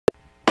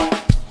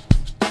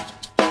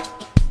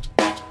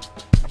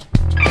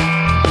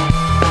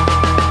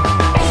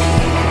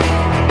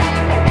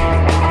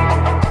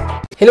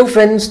Hello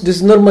friends, this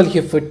is Normal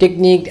here for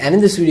Technique, and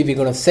in this video we're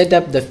going to set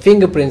up the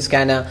fingerprint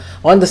scanner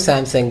on the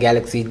Samsung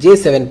Galaxy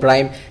J7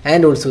 Prime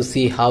and also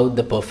see how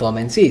the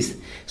performance is.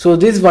 So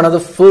this is one of the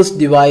first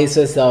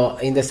devices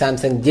in the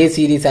Samsung J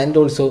series and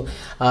also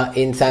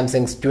in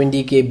Samsung's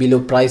 20k below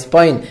price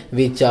point,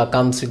 which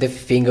comes with a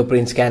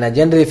fingerprint scanner.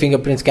 Generally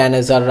fingerprint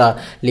scanners are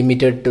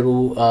limited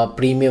to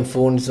premium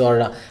phones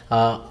or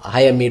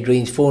higher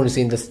mid-range phones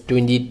in the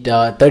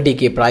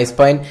 30k price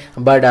point,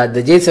 but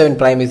the J7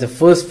 Prime is the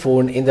first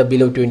phone in the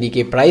below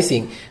 20k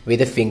pricing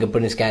with a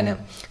fingerprint scanner.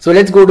 So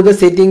let's go to the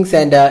settings,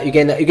 and you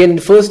can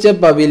first step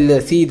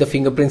we'll see the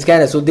fingerprint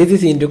scanner. So this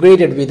is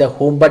integrated with a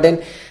home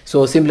button.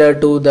 So similar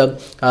to the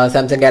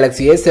Samsung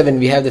Galaxy S7,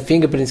 we have the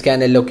fingerprint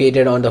scanner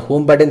located on the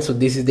home button. So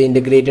this is the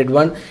integrated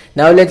one.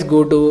 Now let's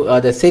go to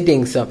the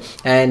settings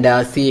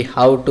and see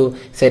how to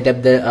set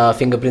up the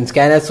fingerprint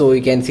scanner. So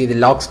you can see the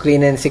lock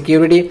screen and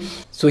security.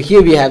 So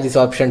here we have this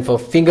option for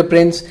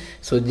fingerprints.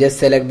 So just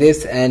select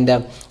this, and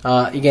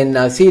you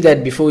can see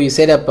that before you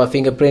set up a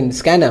fingerprint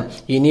scanner,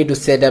 you need to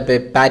set up a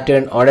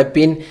pattern or a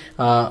pin.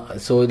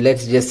 So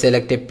let's just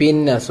select a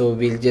pin. So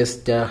we'll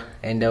just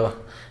enter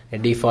a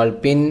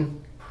default pin.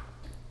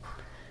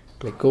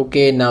 Click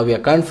OK. Now we are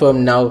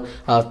confirmed. Now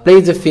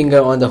place the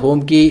finger on the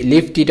home key,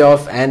 lift it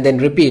off, and then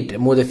repeat.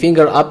 Move the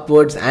finger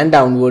upwards and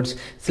downwards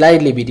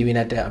slightly between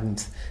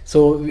attempts.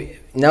 So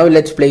now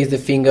let's place the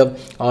finger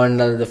on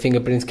the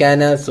fingerprint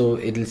scanner. So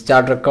it will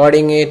start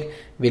recording it.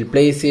 We'll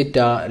place it,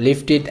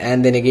 lift it,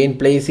 and then again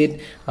place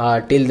it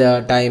till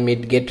the time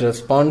it gets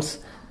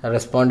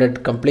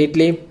responded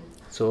completely.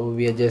 So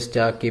we are just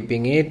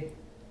keeping it.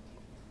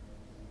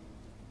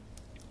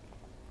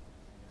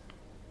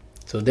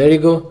 So there you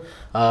go.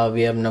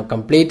 We have now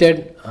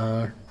completed,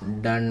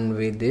 done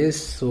with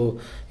this. So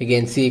you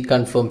can see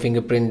confirm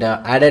fingerprint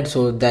added.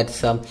 So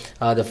that's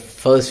the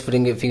first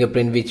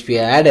fingerprint which we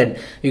added.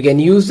 You can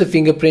use the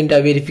fingerprint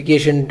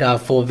verification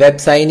for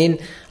web sign-in.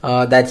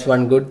 That's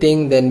one good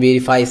thing. Then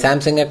verify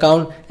Samsung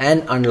account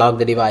and unlock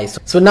the device.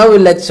 So now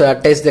let's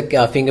test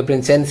the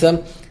fingerprint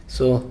sensor.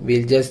 So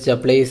we'll just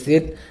place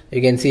it.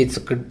 You can see it's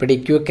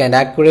pretty quick and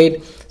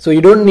accurate. So you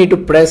don't need to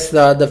press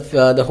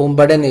the home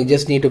button. You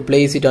just need to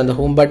place it on the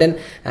home button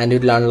and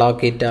it will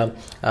unlock it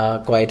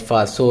quite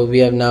fast. So we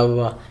have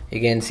now you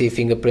can see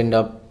fingerprint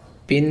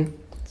pin.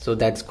 So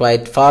that's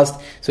quite fast.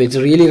 So it's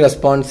a really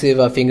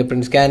responsive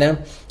fingerprint scanner,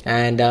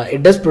 and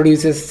it does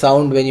produces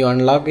sound when you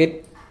unlock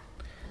it,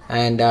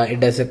 and it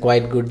does a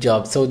quite good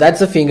job. So that's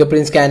a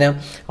fingerprint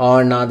scanner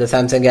on the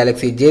Samsung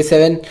Galaxy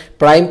J7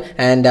 Prime,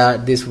 and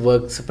this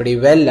works pretty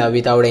well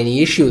without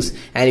any issues,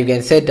 and you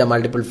can set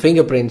multiple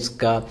fingerprints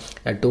to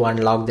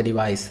unlock the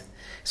device.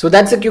 So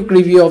that's a quick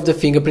review of the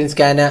fingerprint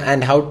scanner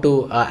and how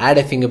to add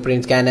a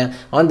fingerprint scanner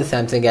on the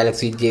Samsung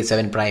Galaxy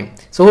J7 Prime.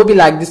 So hope you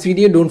like this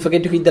video. Don't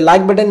forget to hit the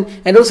like button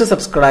and also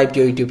subscribe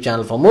to your YouTube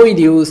channel for more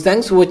videos.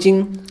 Thanks for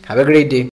watching. Have a great day.